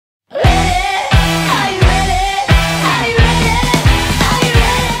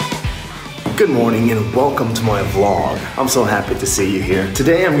Good morning and welcome to my vlog. I'm so happy to see you here.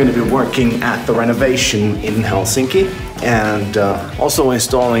 Today I'm going to be working at the Renovation in Helsinki and also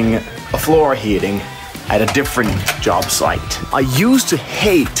installing a floor heating at a different job site. I used to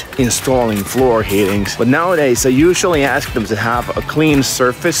hate installing floor heatings, but nowadays I usually ask them to have a clean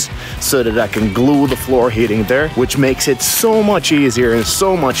surface so that I can glue the floor heating there, which makes it so much easier and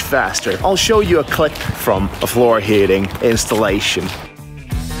so much faster. I'll show you a clip from a floor heating installation.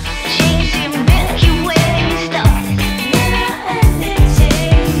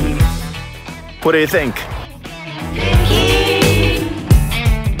 What do you think?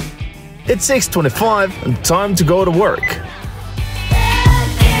 It's 6:25 and time to go to work.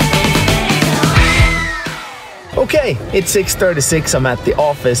 Okay, it's 6:36, I'm at the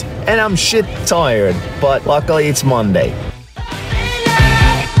office and I'm shit tired, but luckily it's Monday.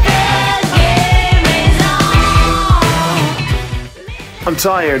 I'm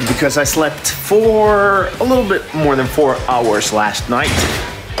tired because I slept for a little bit more than 4 hours last night.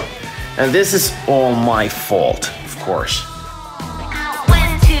 And this is all my fault, of course.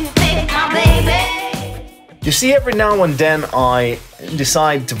 You see, every now and then I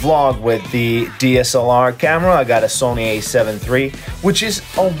decide to vlog with the DSLR camera. I got a Sony A7 III, which is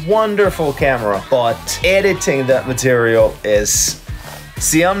a wonderful camera, but editing that material is...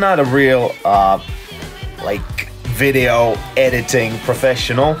 See, I'm not a real, video editing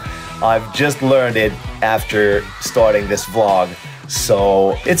professional. I've just learned it after starting this vlog.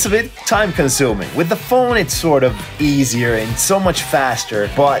 So it's a bit time consuming. With the phone it's sort of easier and so much faster,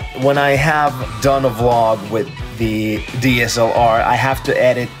 but when I have done a vlog with the DSLR, I have to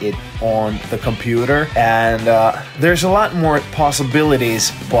edit it on the computer, and there's a lot more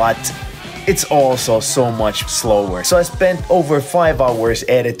possibilities, but it's also so much slower. So I spent over 5 hours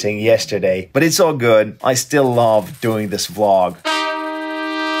editing yesterday, but it's all good. I still love doing this vlog.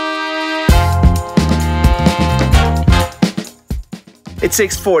 It's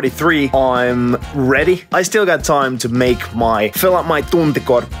 6:43, I'm ready. I still got time to fill out my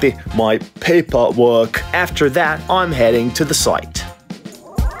tuntikortti, my paperwork. After that, I'm heading to the site.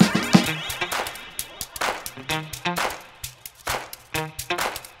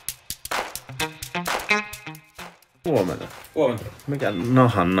 Huomenta. Huomenta. Mikä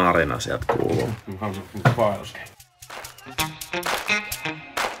nahan narina sieltä kuuluu?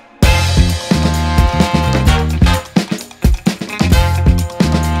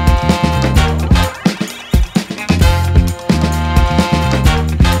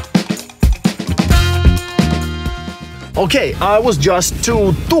 Okay, I was just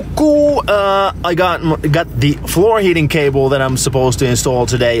to Tukku. I got the floor heating cable that I'm supposed to install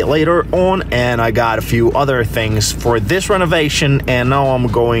today later on, and I got a few other things for this renovation, and now I'm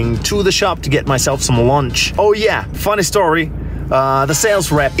going to the shop to get myself some lunch. Oh yeah, funny story. The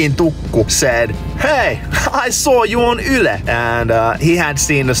sales rep in Tukku said, "Hey, I saw you on Yle," and he had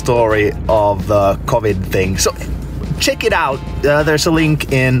seen the story of the COVID thing. So check it out. There's a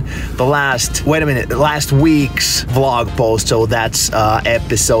link in the last week's vlog post, so that's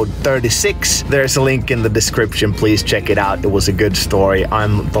episode 36. There's a link in the description, please check it out. It was a good story.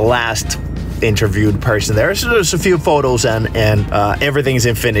 I'm the last interviewed person there, so there's a few photos and everything's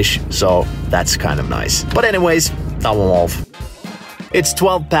in Finnish, so that's kind of nice. But anyways, I'm off. It's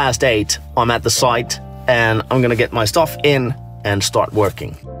 8:12. I'm at the site and I'm gonna get my stuff in and start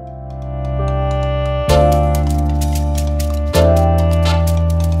working.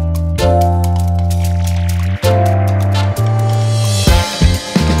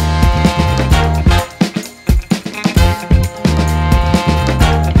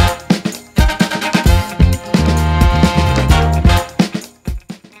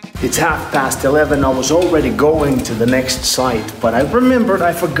 It's 11:30. I was already going to the next site, but I remembered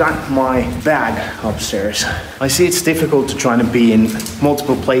I forgot my bag upstairs. I see it's difficult to try to be in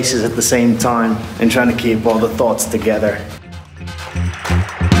multiple places at the same time and trying to keep all the thoughts together.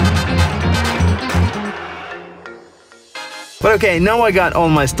 But okay, now I got all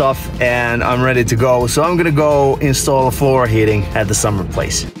my stuff and I'm ready to go, so I'm gonna go install a floor heating at the summer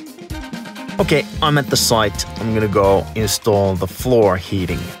place. Okay, I'm at the site. I'm gonna go install the floor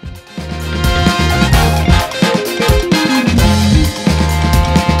heating.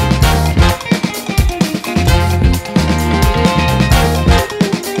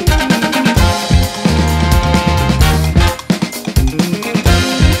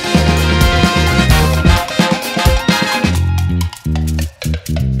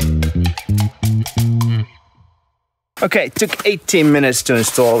 Okay, it took 18 minutes to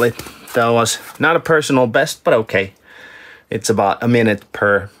install it. That was not a personal best, but okay. It's about a minute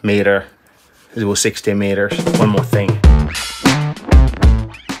per meter. It was 60 meters. One more thing.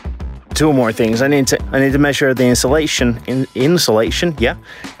 two more things. I need to measure the insulation, yeah,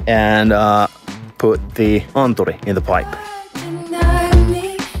 and put the anturi in the pipe.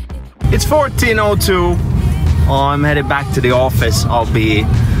 It's 14:02. I'm headed back to the office. I'll be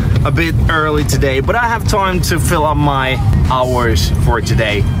a bit early today, but I have time to fill up my hours for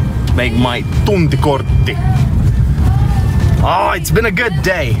today. Make my tuntikortti. Oh, it's been a good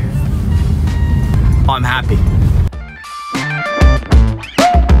day. I'm happy.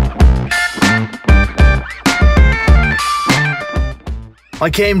 I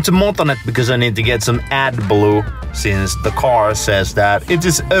came to Motonet because I need to get some AdBlue since the car says that it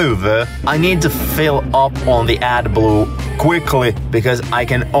is over. I need to fill up on the AdBlue quickly because I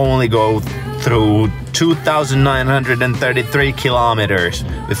can only go through 2,933 kilometers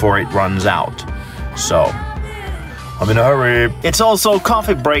before it runs out. So, I'm in a hurry. It's also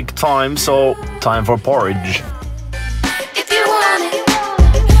coffee break time, so time for porridge.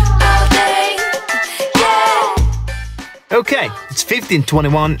 Okay, it's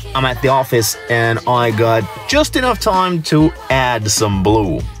 15:21, I'm at the office and I got just enough time to add some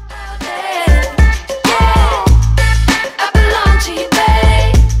blue.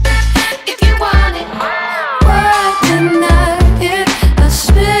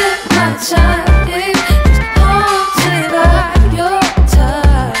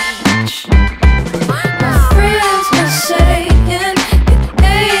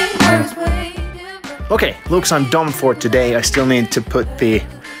 Okay, looks I'm done for today. I still need to put the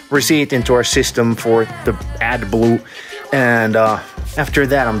receipt into our system for the AdBlue, and after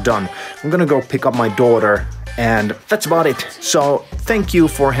that I'm done. I'm gonna go pick up my daughter, and that's about it. So thank you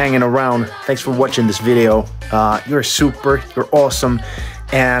for hanging around. Thanks for watching this video. You're super, you're awesome,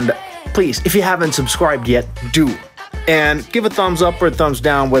 and please, if you haven't subscribed yet, do. And give a thumbs up or a thumbs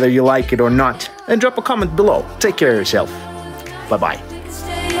down whether you like it or not, and drop a comment below. Take care of yourself. Bye-bye.